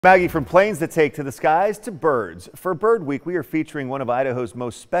Maggie, from planes that take to the skies to birds. For Bird Week, we are featuring one of Idaho's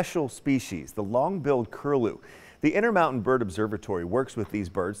most special species, the long-billed curlew. The Intermountain Bird Observatory works with these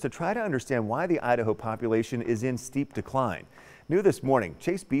birds to try to understand why the Idaho population is in steep decline. New this morning,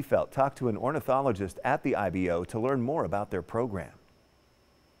 Chase Biefeld talked to an ornithologist at the IBO to learn more about their program.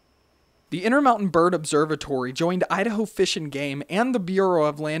 The Intermountain Bird Observatory joined Idaho Fish and Game and the Bureau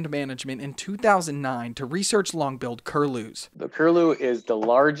of Land Management in 2009 to research long-billed curlews. The curlew is the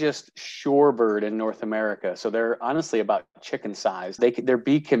largest shorebird in North America, so they're honestly about chicken size. Their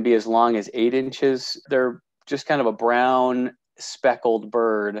beak can be as long as 8 inches. They're just kind of a brown speckled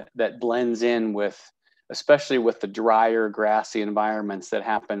bird that blends in with, especially with the drier, grassy environments that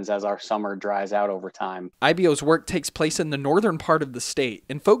happens as our summer dries out over time. IBO's work takes place in the northern part of the state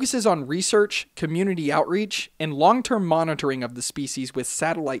and focuses on research, community outreach, and long-term monitoring of the species with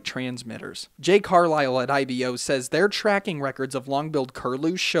satellite transmitters. Jay Carlisle at IBO says their tracking records of long-billed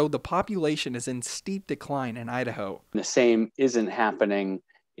curlews show the population is in steep decline in Idaho. The same isn't happening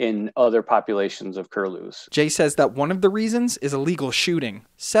in other populations of curlews. Jay says that one of the reasons is illegal shooting.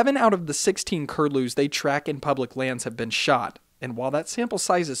 7 out of the 16 curlews they track in public lands have been shot, and while that sample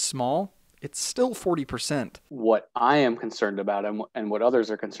size is small, it's still 40%. What I am concerned about and what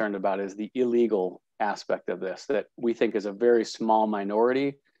others are concerned about is the illegal aspect of this, that we think is a very small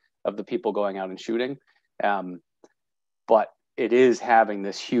minority of the people going out and shooting. But it is having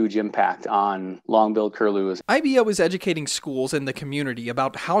this huge impact on long-billed curlews. IBO is educating schools and the community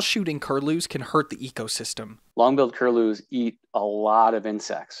about how shooting curlews can hurt the ecosystem. Long-billed curlews eat a lot of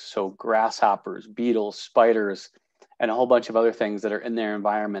insects, so grasshoppers, beetles, spiders, and a whole bunch of other things that are in their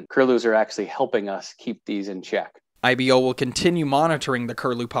environment. Curlews are actually helping us keep these in check. IBO will continue monitoring the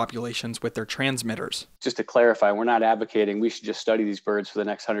curlew populations with their transmitters. Just to clarify, we're not advocating we should just study these birds for the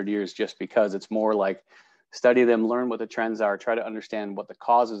next 100 years just because. It's more like study them, learn what the trends are, try to understand what the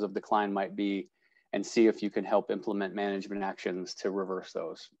causes of decline might be, and see if you can help implement management actions to reverse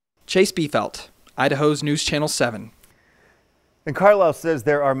those. Chase Biefeld, Idaho's News Channel 7. And Carlisle says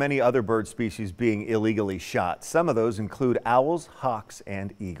there are many other bird species being illegally shot. Some of those include owls, hawks,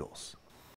 and eagles.